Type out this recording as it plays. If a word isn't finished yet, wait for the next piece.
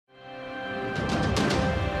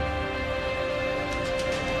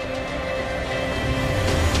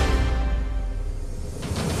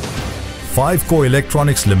5Co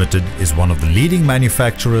Electronics Limited is one of the leading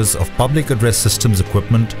manufacturers of public address systems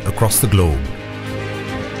equipment across the globe,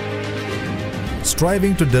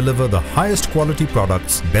 striving to deliver the highest quality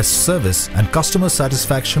products, best service and customer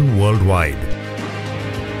satisfaction worldwide.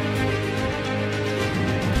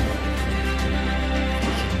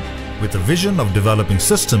 With a vision of developing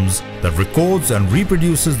systems that records and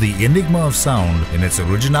reproduces the enigma of sound in its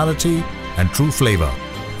originality and true flavor,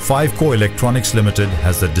 5Co Electronics Limited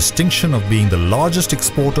has the distinction of being the largest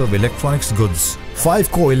exporter of electronics goods.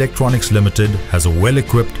 5Co Electronics Limited has a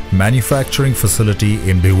well-equipped manufacturing facility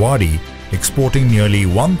in Bhiwadi, exporting nearly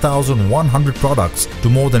 1,100 products to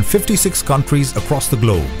more than 56 countries across the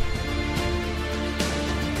globe.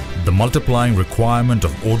 The multiplying requirement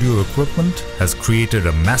of audio equipment has created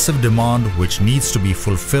a massive demand which needs to be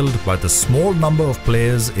fulfilled by the small number of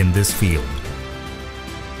players in this field.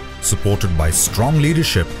 Supported by strong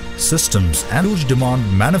leadership, systems and huge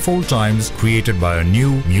demand manifold times created by a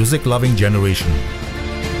new music-loving generation.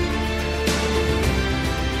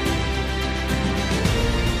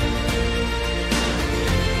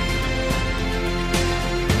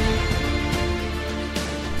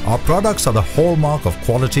 Our products are the hallmark of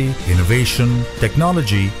quality, innovation,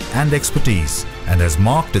 technology and expertise, and has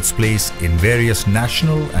marked its place in various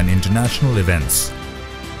national and international events.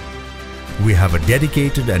 We have a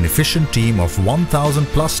dedicated and efficient team of 1,000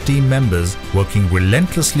 plus team members working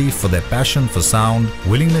relentlessly for their passion for sound,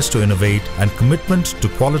 willingness to innovate and commitment to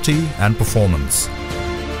quality and performance.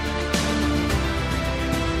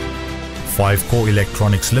 5Co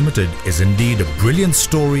Electronics Limited is indeed a brilliant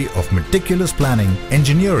story of meticulous planning,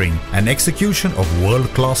 engineering and execution of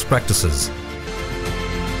world-class practices.